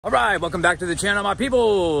All right, welcome back to the channel, my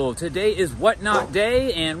people. Today is Whatnot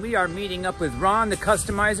Day, and we are meeting up with Ron, the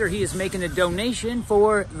customizer. He is making a donation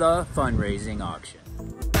for the fundraising auction.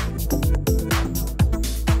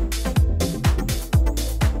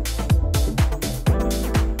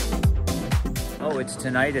 Oh, it's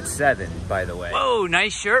tonight at 7, by the way. Whoa,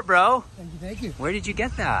 nice shirt, bro. Thank you, thank you. Where did you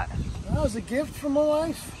get that? That was a gift from my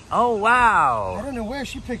wife. Oh, wow. I don't know where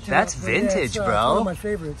she picked it That's up. vintage, yeah, it's, bro. one of my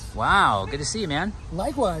favorites. Wow, good to see you, man.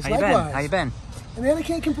 Likewise, How you likewise. been? How you been? And man, I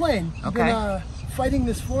can't complain. I've been fighting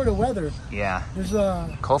this Florida weather. Yeah. There's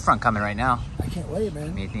a cold front coming right now. I can't wait,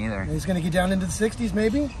 man. Me neither. And it's gonna get down into the 60s,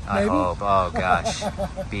 maybe. I hope. Oh gosh,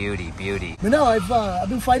 beauty, beauty. But no, I've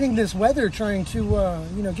been fighting this weather, trying to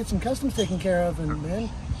get some customs taken care of, and man.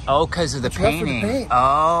 Oh, because of the painting. Paint.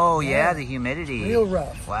 Oh, yeah, the humidity. Real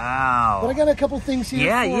rough. Wow. But I got a couple things here.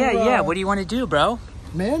 Yeah. What do you want to do, bro?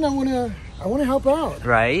 Man, I wanna help out.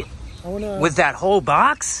 Right. I wanna. With that whole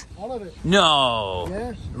box? All of it. No.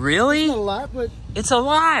 Yeah. Really? It's not a lot, but it's a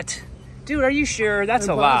lot. Dude, are you sure? That's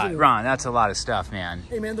a lot. Ron, that's a lot of stuff, man.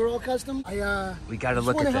 Hey, man, they're all custom. We got to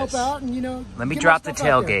look at this. Help out and, let me drop the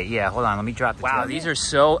tailgate. Yeah, hold on. Let me drop the tailgate. Wow, these are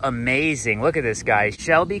so amazing. Look at this, guys.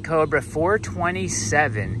 Shelby Cobra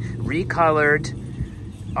 427, recolored,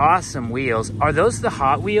 awesome wheels. Are those the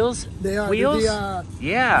Hot Wheels? They are. Wheels?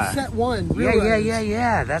 Yeah. Set one.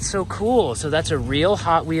 Yeah. That's so cool. So that's a real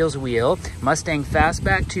Hot Wheels wheel. Mustang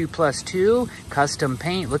Fastback 2+2, custom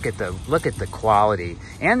paint. Look at the quality.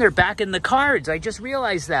 And they're back in the cards. I just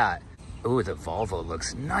realized that. Ooh, the Volvo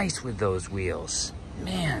looks nice with those wheels.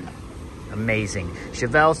 Man, amazing.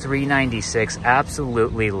 Chevelle 396,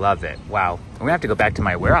 absolutely love it. Wow. I'm gonna have to go back to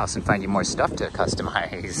my warehouse and find you more stuff to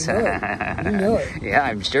customize. You know it. Yeah,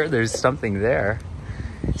 I'm sure there's something there.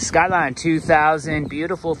 Skyline 2000,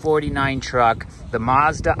 beautiful 49 truck. The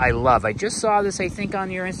Mazda, I love. I just saw this, I think,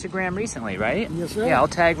 on your Instagram recently, right? Yes, sir. Yeah, I'll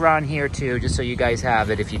tag Ron here too, just so you guys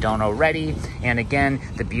have it if you don't already. And again,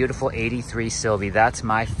 the beautiful 83 Sylvie. That's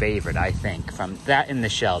my favorite, I think, from that in the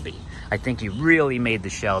Shelby. I think you really made the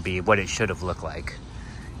Shelby what it should have looked like.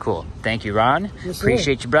 Cool. Thank you, Ron. Yes, sir.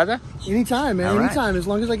 Appreciate you, brother. Anytime, man. All right. Anytime. As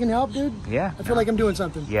long as I can help, dude. Yeah. I feel like I'm doing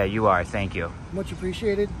something. Yeah, you are. Thank you. Much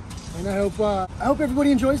appreciated. And I hope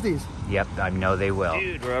everybody enjoys these. Yep, I know they will.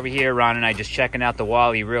 Dude, we're over here, Ron and I, just checking out the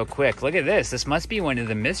Wally real quick. Look at this. This must be one of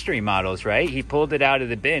the mystery models, right? He pulled it out of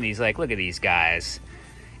the bin. He's like, look at these guys.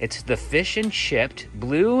 It's the Fish and Chipped,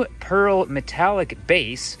 blue pearl metallic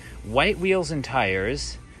base, white wheels and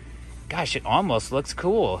tires. Gosh, it almost looks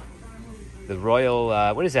cool. The Royal,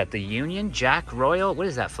 what is that? The Union? Jack Royal? What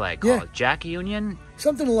is that flag called? Yeah. Jack Union?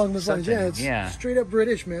 Something along those lines. Yeah, it's yeah. Straight up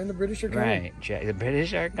British, man. The British are coming. Right, the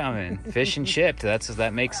British are coming. Fish and chipped.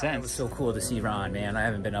 That makes sense. It was so cool to see Ron, man. I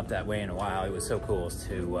haven't been up that way in a while. It was so cool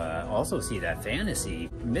to also see that fantasy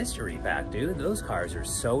mystery pack, dude. Those cars are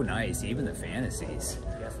so nice, even the fantasies.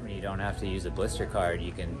 Guess when you don't have to use a blister card,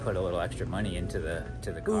 you can put a little extra money into the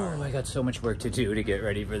car. Oh, I got so much work to do to get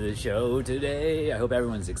ready for the show today. I hope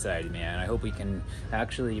everyone's excited, man. I hope we can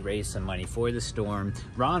actually raise some money for the storm.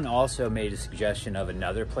 Ron also made a suggestion of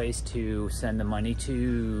another place to send the money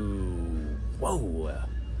to. Whoa,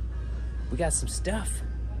 we got some stuff.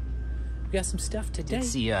 We got some stuff today. Did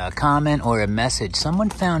see a comment or a message. Someone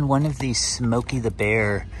found one of these Smokey the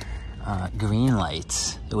Bear green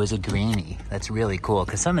lights. It was a greenie. That's really cool,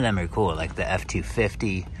 because some of them are cool, like the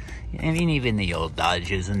F-250. I mean, even the old Dodge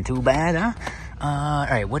isn't too bad, huh? All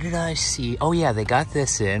right, what did I see? Oh yeah, they got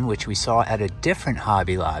this in, which we saw at a different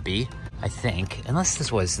Hobby Lobby, I think. Unless this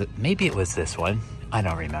was, maybe it was this one. I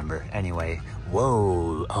don't remember. Anyway,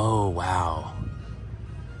 whoa, oh wow.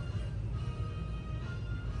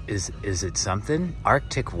 Is it something?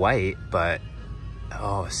 Arctic white, but,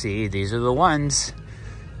 oh, see, these are the ones.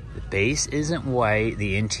 The base isn't white,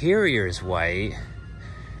 the interior is white,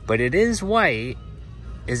 but it is white.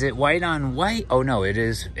 Is it white on white? Oh no, it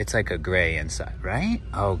is. It's like a gray inside, right?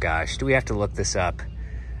 Oh gosh, do we have to look this up?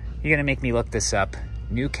 You're gonna make me look this up.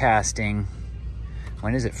 New casting.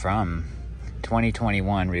 When is it from?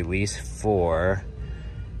 2021, release 4.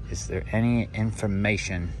 Is there any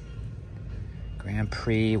information? Grand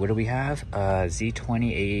Prix, what do we have?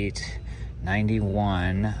 Z28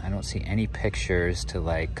 91. I don't see any pictures to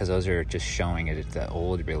like, because those are just showing it at the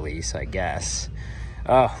old release, I guess.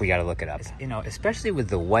 Oh, we gotta look it up. You know, especially with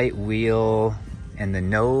the white wheel and the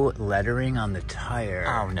no lettering on the tire.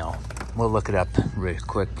 Oh no, we'll look it up real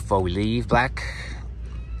quick before we leave. Black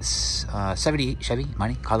 78 Chevy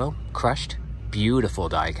Monte Carlo crushed, beautiful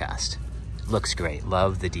diecast. Looks great.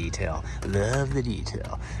 Love the detail. Love the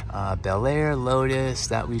detail. Bel Air, Lotus,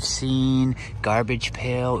 that we've seen. Garbage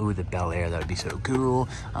Pail. Ooh, the Bel Air. That would be so cool.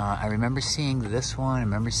 I remember seeing this one. I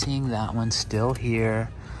remember seeing that one still here.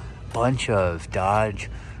 bunch of Dodge,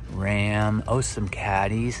 Ram, oh, some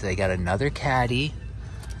caddies. They got another caddy.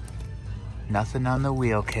 Nothing on the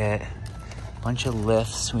wheel kit. Bunch of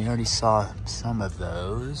lifts. We already saw some of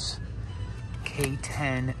those.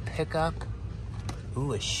 K10 pickup.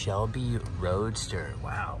 Ooh, a Shelby Roadster.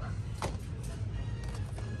 Wow.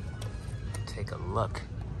 Take a look.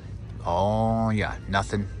 Oh, yeah,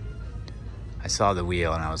 nothing. I saw the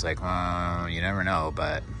wheel and I was like, you never know,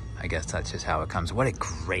 but I guess that's just how it comes. What a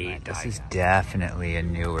great, this is definitely a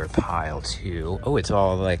newer pile too. Oh, it's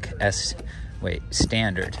all like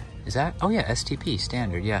standard. Is that? Oh yeah, STP,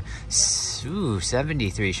 standard, yeah. Ooh,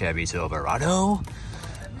 73 Chevy Silverado.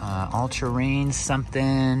 All-terrain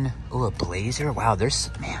something. Ooh, a Blazer. Wow,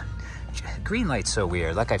 there's, man, Greenlight's so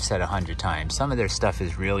weird. Like I've said 100 times, some of their stuff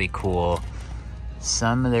is really cool.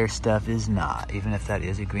 Some of their stuff is not. Even if that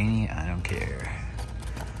is a greenie, I don't care.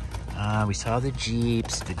 We saw the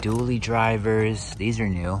Jeeps, the dually drivers. These are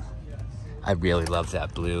new. I really love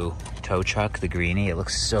that blue tow truck, the greenie. It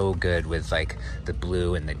looks so good with like the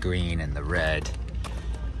blue and the green and the red.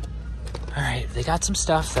 All right, they got some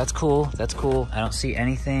stuff. That's cool. That's cool. I don't see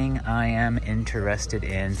anything I am interested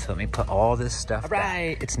in. So let me put all this stuff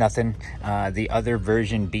back. It's nothing. The other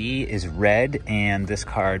version B is red and this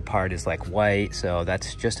card part is like white. So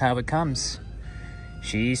that's just how it comes.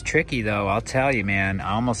 She's tricky though, I'll tell you, man.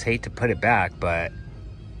 I almost hate to put it back, but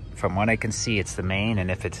from what I can see, it's the main,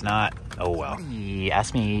 and if it's not, oh well. He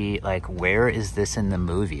asked me, like, where is this in the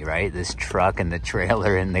movie, right? This truck and the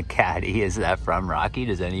trailer and the caddy, is that from Rocky?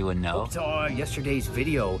 Does anyone know? Saw yesterday's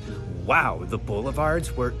video. Wow, the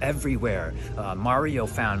boulevards were everywhere. Mario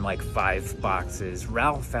found like 5 boxes.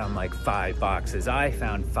 Ralph found like 5 boxes. I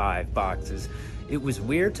found 5 boxes. It was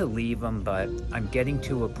weird to leave them, but I'm getting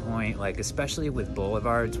to a point, like especially with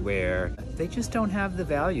boulevards, where they just don't have the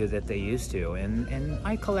value that they used to. And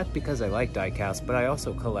I collect because I like diecast, but I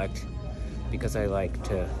also collect because I like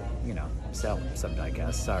to, you know, sell some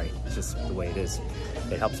diecast. Sorry, it's just the way it is.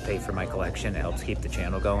 It helps pay for my collection. It helps keep the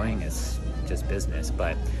channel going. It's just business.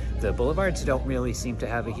 But the boulevards don't really seem to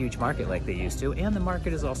have a huge market like they used to. And the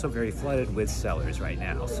market is also very flooded with sellers right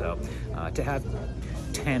now. So to have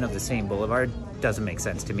 10 of the same boulevard doesn't make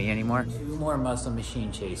sense to me anymore. 2 more Muscle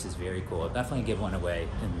Machine Chase is very cool. I'll definitely give one away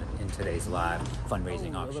in today's live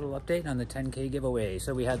fundraising auction. A little update on the 10K giveaway.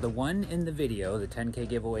 So we had the one in the video, the 10K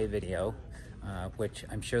giveaway video, which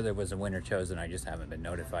I'm sure there was a winner chosen. I just haven't been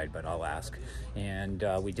notified, but I'll ask. And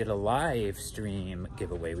we did a live stream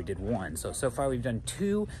giveaway. We did 1. So far we've done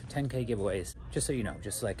 2 10K giveaways, just so you know,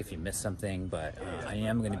 just like if you missed something, but I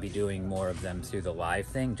am going to be doing more of them through the live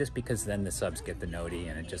thing, just because then the subs get the noti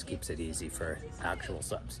and it just keeps it easy for actual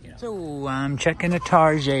subs, you know. So I'm checking a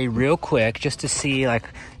Target real quick just to see, like,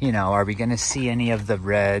 you know, are we going to see any of the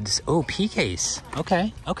reds? Oh, P case.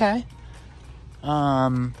 Okay.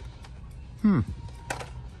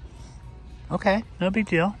 Okay, no big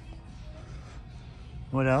deal.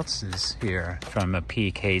 What else is here from a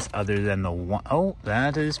P case other than the one? Oh,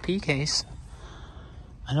 that is P case.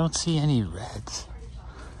 I don't see any reds.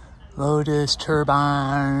 Lotus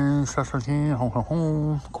turbine,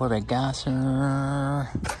 Corvette gasser.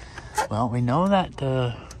 Well, we know that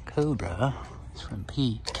the Cobra is from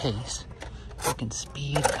P case. Freaking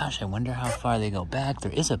speed. Gosh, I wonder how far they go back.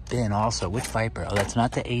 There is a bin also. Which Viper? Oh, that's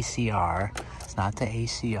not the ACR. It's not the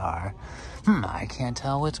ACR. I can't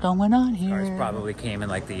tell what's going on here. Cars probably came in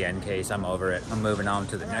like the end case. I'm over it. I'm moving on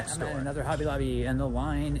to the next store. Another Hobby Lobby, and the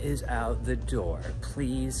line is out the door.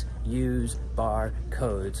 Please use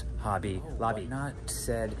barcodes Hobby Lobby. Not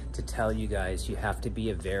said to tell you guys you have to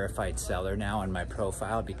be a verified seller now on my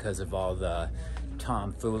profile because of all the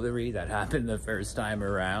tomfoolery that happened the first time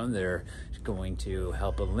around. They're going to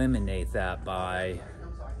help eliminate that by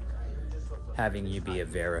having you be a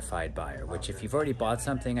verified buyer, which if you've already bought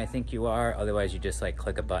something, I think you are. Otherwise, you just like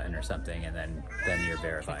click a button or something and then you're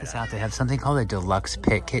verified. Check this out. They have something called a deluxe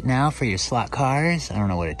pit kit now for your slot cars. I don't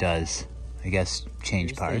know what it does. I guess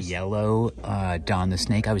change parts. The yellow Don the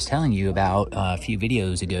Snake I was telling you about a few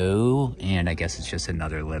videos ago, and I guess it's just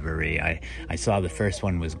another livery. I saw the first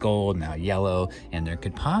one was gold, now yellow, and there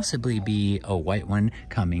could possibly be a white one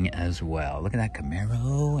coming as well. Look at that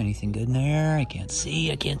Camaro. Anything good in there? I can't see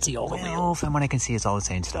all the way. From what I can see, it's all the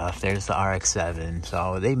same stuff. There's the RX-7,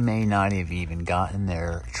 so they may not have even gotten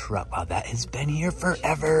their truck. Wow, that has been here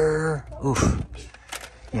forever. Oof.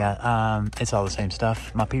 Yeah, it's all the same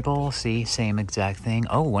stuff. My people see same exact thing.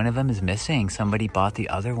 Oh, one of them is missing. Somebody bought the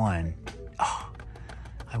other one. Oh,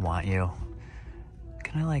 I want you.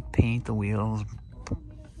 Can I like paint the wheels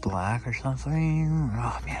black or something?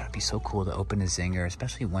 Oh man, it'd be so cool to open a Zinger,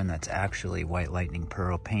 especially one that's actually white lightning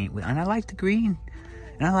pearl paint. And I like the green,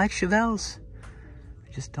 and I like Chevelles.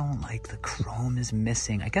 Just don't like the chrome is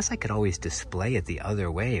missing. I guess I could always display it the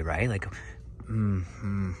other way, right? Like, I don't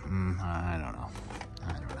know.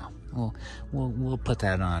 I don't know. We'll put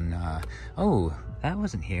that on. Oh, that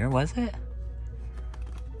wasn't here, was it?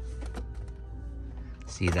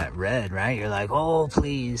 See that red, right? You're like, oh,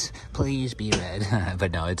 please be red.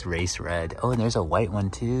 But no, it's race red. Oh, and there's a white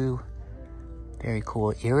one too. Very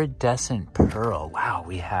cool. Iridescent pearl. Wow,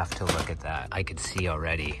 we have to look at that. I could see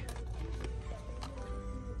already.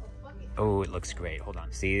 Oh, it looks great. Hold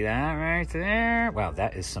on. See that right there? Wow,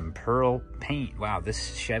 that is some pearl paint. Wow,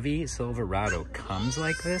 this Chevy Silverado comes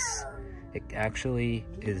like this. It actually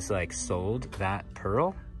is like sold that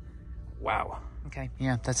pearl. Wow. Okay,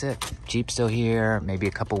 yeah, that's it. Jeep's still here. Maybe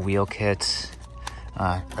a couple wheel kits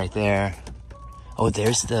right there. Oh,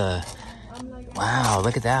 there's the, wow,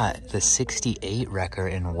 look at that. The 68 wrecker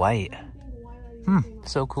in white.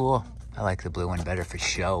 So cool. I like the blue one better for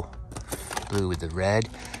show. Blue with the red.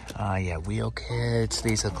 Yeah, wheel kits.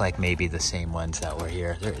 These look like maybe the same ones that were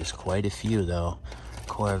here. There is quite a few though.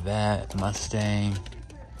 Corvette, Mustang.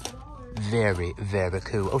 Very, very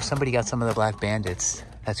cool. Oh, somebody got some of the Black Bandits.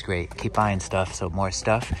 That's great. Keep buying stuff so more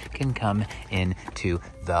stuff can come into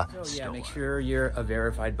the store. Yeah, make sure you're a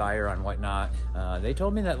verified buyer on Whatnot. They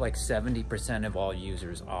told me that like 70% of all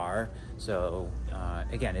users are. So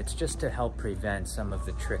again, it's just to help prevent some of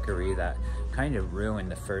the trickery that kind of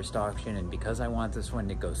ruined the first auction. And because I want this one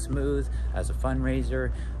to go smooth as a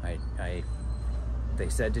fundraiser, they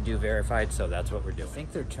said to do verified, so that's what we're doing. I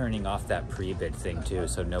think they're turning off that pre-bid thing too,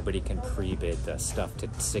 so nobody can pre-bid the stuff to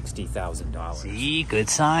 $60,000. See, good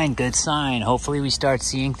sign, good sign. Hopefully we start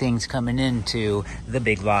seeing things coming into the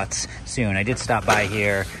big lots soon. I did stop by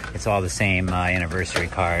here. It's all the same anniversary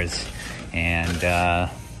cars. And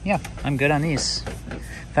yeah, I'm good on these. In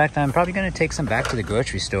fact, I'm probably gonna take some back to the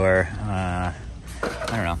grocery store. I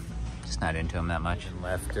don't know, just not into them that much. And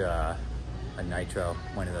left a Nitro,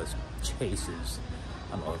 one of those chases.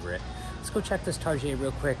 I'm over it. Let's go check this Target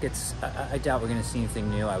real quick. I doubt we're gonna see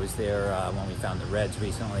anything new. I was there when we found the reds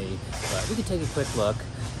recently, but we can take a quick look,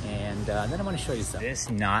 and then I wanna show you something. This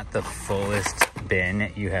not the fullest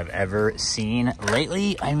bin you have ever seen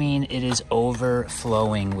lately. I mean, it is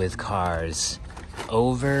overflowing with cars.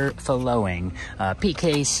 Overflowing. P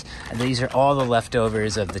case, these are all the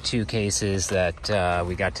leftovers of the 2 cases that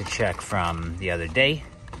we got to check from the other day.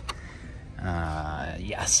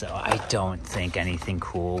 Yeah, so I don't think anything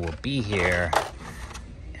cool will be here.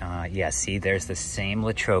 Yeah, see, there's the same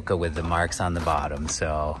La Troca with the marks on the bottom,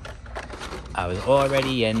 so I was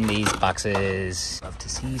already in these boxes. Love to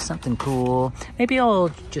see something cool. Maybe I'll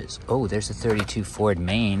just, oh, there's a 32 Ford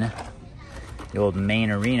Main, the old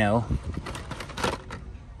Main Reno.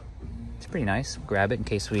 It's pretty nice. Grab it in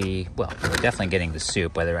case we, well, we're definitely getting the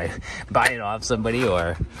soup, whether I buy it off somebody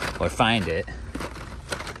or find it.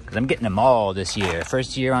 I'm getting them all this year.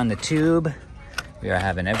 First year on the tube. We are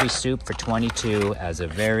having every soup for 22 as a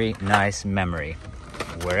very nice memory.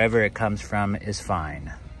 Wherever it comes from is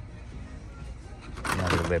fine.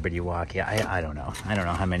 Another Liberty Walk. Yeah, I don't know. I don't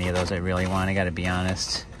know how many of those I really want. I gotta be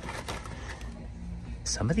honest.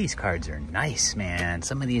 Some of these cards are nice, man.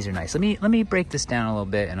 Some of these are nice. Let me break this down a little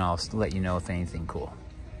bit and I'll let you know if anything cool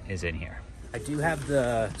is in here. I do have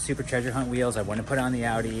the Super Treasure Hunt wheels. I want to put on the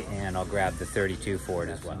Audi, and I'll grab the 32 Ford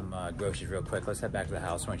as well. Some groceries real quick. Let's head back to the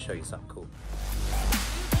house. I want to show you something cool.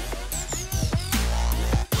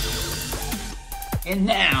 And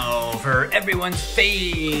now for everyone's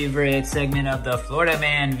favorite segment of the Florida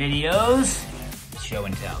Man videos, show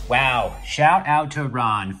and tell. Wow, shout out to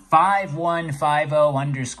Ron,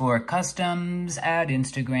 5150_customs at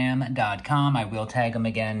Instagram.com. I will tag him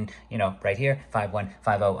again, you know, right here,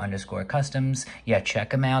 5150_customs. Yeah,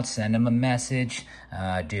 check him out, send him a message.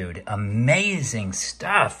 Dude, amazing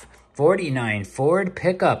stuff. 49 Ford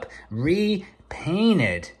pickup,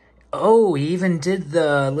 repainted. Oh, he even did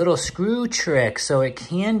the little screw trick so it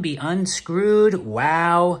can be unscrewed.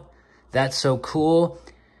 Wow, that's so cool.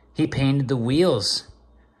 He painted the wheels.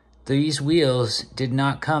 These wheels did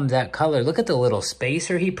not come that color. Look at the little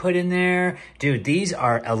spacer he put in there. Dude, these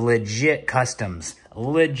are a legit customs.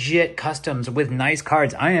 Legit customs with nice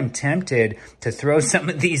cards. I am tempted to throw some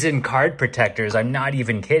of these in card protectors. I'm not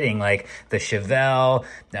even kidding. Like the Chevelle,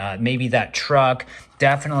 maybe that truck,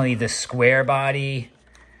 definitely the square body.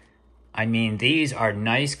 I mean, these are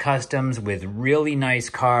nice customs with really nice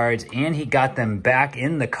cards, and he got them back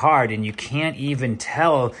in the card, and you can't even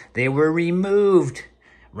tell they were removed.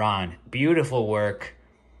 Ron, beautiful work.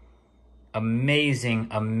 Amazing,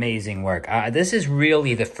 amazing work. This is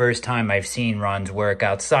really the first time I've seen Ron's work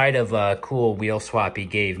outside of a cool wheel swap he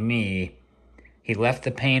gave me. He left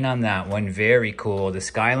the paint on that one. Very cool. The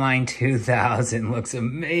Skyline 2000 looks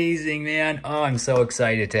amazing, man. Oh, I'm so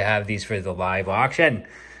excited to have these for the live auction.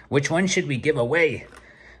 Which one should we give away?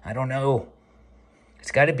 I don't know.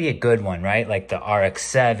 It's got to be a good one, right? Like the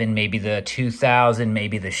RX-7, maybe the 2000,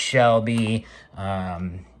 maybe the Shelby.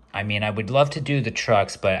 I mean, I would love to do the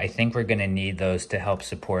trucks, but I think we're going to need those to help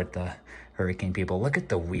support the Hurricane people. Look at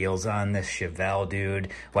the wheels on this Chevelle, dude.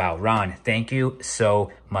 Wow, Ron, thank you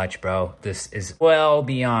so much, bro. This is well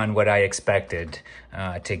beyond what I expected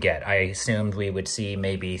to get. I assumed we would see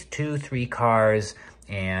maybe 2-3 cars,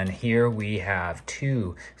 and here we have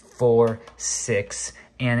 2, 4, 6,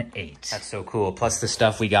 and 8. That's so cool. Plus the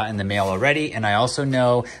stuff we got in the mail already. And I also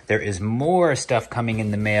know there is more stuff coming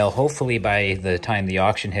in the mail, hopefully by the time the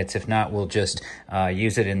auction hits. If not, we'll just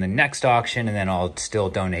use it in the next auction, and then I'll still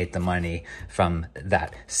donate the money from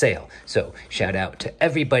that sale. So shout out to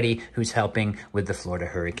everybody who's helping with the Florida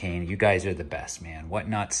Hurricane. You guys are the best, man.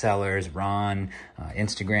 Whatnot sellers, Ron,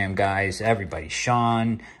 Instagram guys, everybody,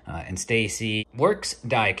 Sean, and Stacy. Works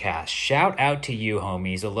Diecast, shout out to you,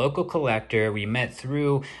 homies. A local collector. We met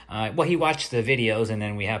through well, he watched the videos, and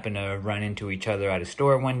then we happened to run into each other at a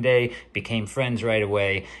store one day, became friends right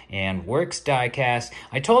away, and Works Diecast.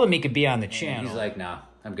 I told him he could be on the channel. He's like, nah,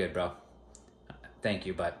 I'm good, bro. Thank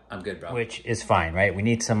you, but I'm good, bro. Which is fine, right? We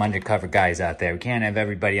need some undercover guys out there. We can't have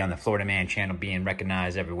everybody on the Florida Man channel being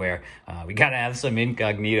recognized everywhere. We got to have some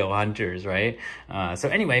incognito hunters, right? So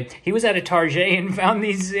anyway, he was at a Target and found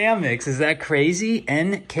these Zammix. Is that crazy?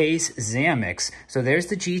 N-Case Zammix. So there's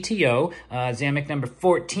the GTO, Zammix number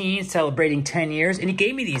 14, celebrating 10 years. And he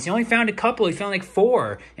gave me these. He only found a couple. He found like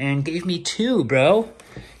 4 and gave me 2, bro.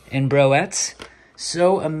 And broettes.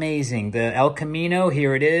 So amazing. The El Camino,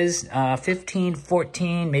 here it is, 15,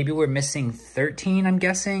 14, maybe we're missing 13, I'm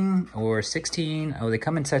guessing, or 16. Oh, they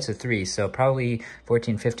come in sets of 3, so probably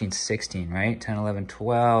 14, 15, 16, right? 10, 11,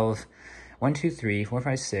 12, 1, 2, 3, 4,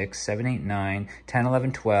 5, 6, 7, 8, 9, 10,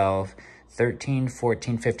 11, 12, 13,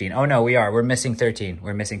 14, 15. Oh, no, we're missing 13.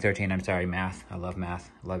 We're missing 13. I'm sorry, math. I love math.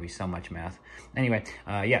 I love you so much, math. Anyway,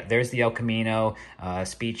 yeah, there's the El Camino,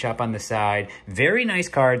 speed shop on the side. Very nice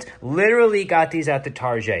cards. Literally got these at the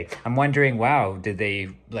Target. I'm wondering, wow, did they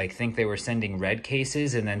like think they were sending red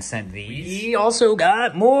cases and then sent these? We also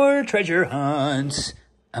got more treasure hunts.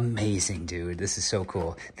 Amazing, dude. This is so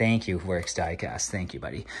cool. Thank you, Works Diecast. Thank you,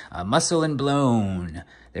 buddy. Muscle and Blown.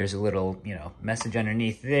 There's a little, you know, message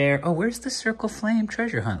underneath there. Oh, where's the Circle Flame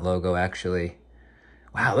treasure hunt logo, actually?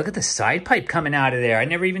 Wow, look at the side pipe coming out of there. I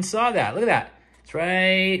never even saw that. Look at that. It's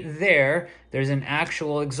right there. There's an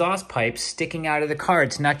actual exhaust pipe sticking out of the car.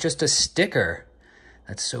 It's not just a sticker.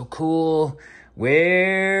 That's so cool.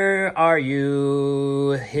 Where are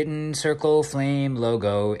you? Hidden Circle Flame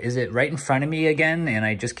logo. Is it right in front of me again? And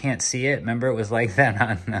I just can't see it. Remember, it was like that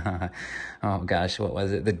on, oh gosh, what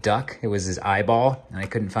was it? The duck. It was his eyeball, and I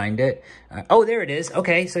couldn't find it. Oh, there it is.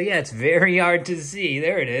 Okay, so yeah, it's very hard to see.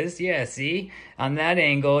 There it is. Yeah, see? On that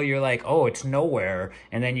angle, you're like, oh, it's nowhere.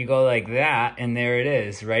 And then you go like that, and there it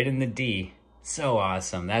is, right in the D. So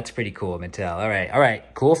awesome. That's pretty cool, Mattel. All right.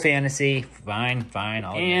 Cool fantasy. Fine.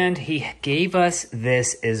 And he gave us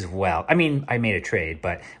this as well. I mean, I made a trade,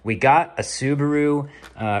 but we got a Subaru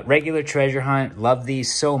regular treasure hunt. Love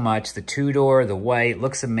these so much. The 2-door, the white,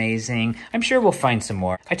 looks amazing. I'm sure we'll find some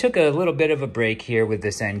more. I took a little bit of a break here with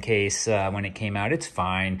this end case when it came out. It's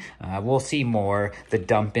fine. We'll see more. The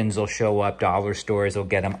dump-ins will show up. Dollar stores will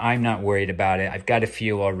get them. I'm not worried about it. I've got a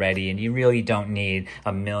few already, and you really don't need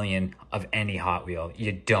a million of any Hot Wheel.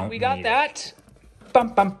 You don't. We got that. Bum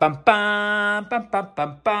bum bum bum bum bum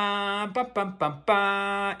bum bum bum bum bum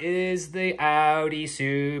bum is the Audi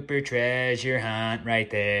Super Treasure Hunt right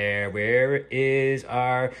there. Where is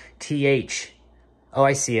our TH? Oh,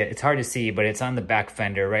 I see it. It's hard to see, but it's on the back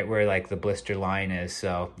fender, right where like the blister line is.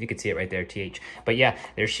 So you can see it right there, TH. But yeah,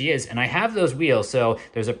 there she is. And I have those wheels. So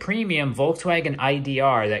there's a premium Volkswagen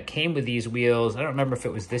IDR that came with these wheels. I don't remember if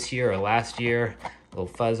it was this year or last year. Little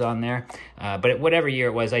fuzz on there, but whatever year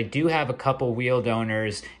it was, I do have a couple wheel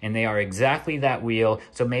donors, and they are exactly that wheel.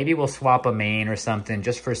 So maybe we'll swap a main or something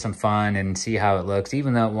just for some fun and see how it looks,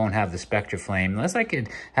 even though it won't have the Spectra Flame, unless I could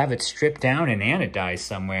have it stripped down and anodized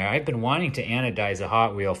somewhere. I've been wanting to anodize a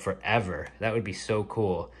Hot Wheel forever. That would be so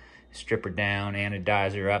cool. Strip her down,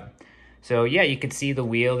 anodize her up. So yeah, you can see the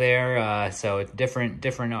wheel there. So it's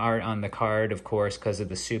different art on the card, of course, because of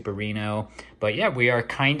the Super Reno. But yeah, we are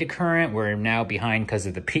kind of current. We're now behind because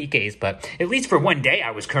of the PKs, but at least for one day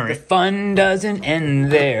I was current. The fun doesn't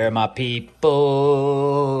end there, my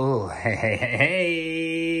people.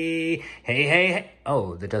 Hey. hey.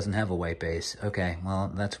 Oh, that doesn't have a white base. Okay,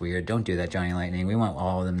 well, that's weird. Don't do that, Johnny Lightning. We want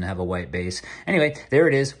all of them to have a white base. Anyway, there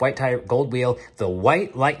it is. White tire, gold wheel. The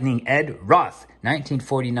White Lightning Ed Roth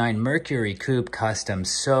 1949 Mercury Coupe Custom.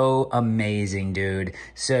 So amazing, dude.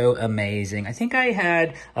 So amazing. I think I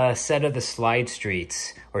had a set of the Slide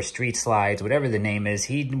Streets or Street Slides, whatever the name is.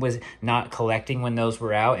 He was not collecting when those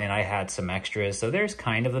were out, and I had some extras. So there's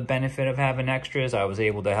kind of a benefit of having extras. I was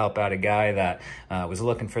able to help out a guy that was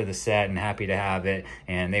looking for the set and happy to have it,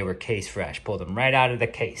 and they were case fresh. Pulled them right out of the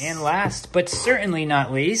case. And last, but certainly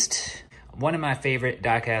not least, one of my favorite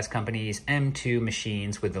diecast companies, M2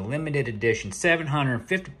 Machines, with the limited edition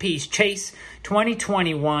 750-piece Chase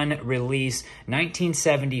 2021 release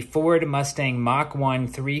 1970 Ford Mustang Mach 1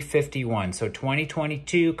 351. So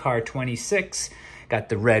 2022, car 26. Got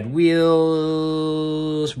the red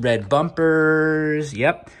wheels, red bumpers.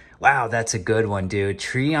 Yep. Wow, that's a good one, dude.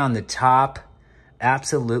 Tree on the top.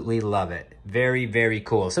 Absolutely love it. Very, very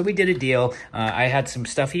cool. So we did a deal. I had some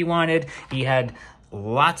stuff he wanted. He had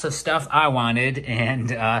lots of stuff I wanted,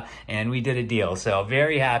 and we did a deal. So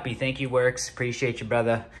very happy. Thank you, Works. Appreciate you,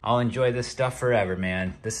 brother. I'll enjoy this stuff forever,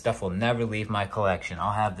 man. This stuff will never leave my collection.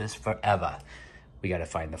 I'll have this forever. We got to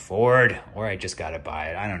find the Ford, or I just got to buy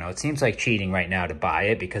it. I don't know. It seems like cheating right now to buy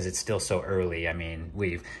it because it's still so early. I mean,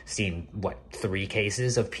 we've seen, what, 3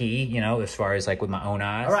 cases of P, you know, as far as like with my own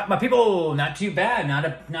eyes. All right, my people, not too bad. Not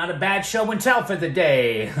a bad show and tell for the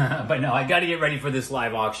day. But no, I got to get ready for this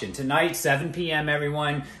live auction. Tonight, 7 p.m.,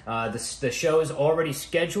 everyone. The show is already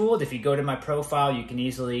scheduled. If you go to my profile, you can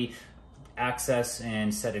easily access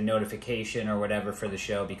and set a notification or whatever for the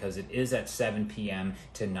show, because it is at 7 p.m.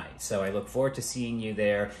 tonight. So I look forward to seeing you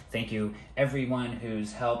there. Thank you everyone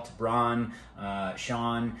who's helped. Braun,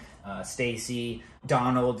 Sean, Stacy,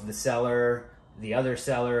 Donald, the seller, the other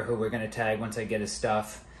seller who we're going to tag once I get his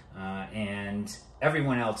stuff, and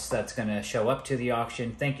everyone else that's going to show up to the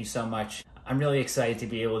auction. Thank you so much. I'm really excited to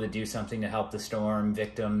be able to do something to help the storm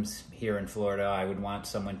victims here in Florida. I would want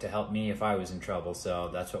someone to help me if I was in trouble, so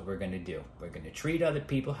that's what we're going to do. We're going to treat other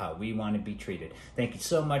people how we want to be treated. Thank you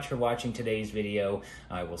so much for watching today's video.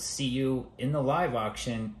 I will see you in the live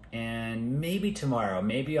auction, and maybe tomorrow.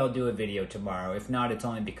 Maybe I'll do a video tomorrow. If not, it's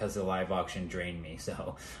only because the live auction drained me,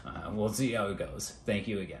 so we'll see how it goes. Thank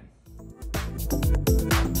you again.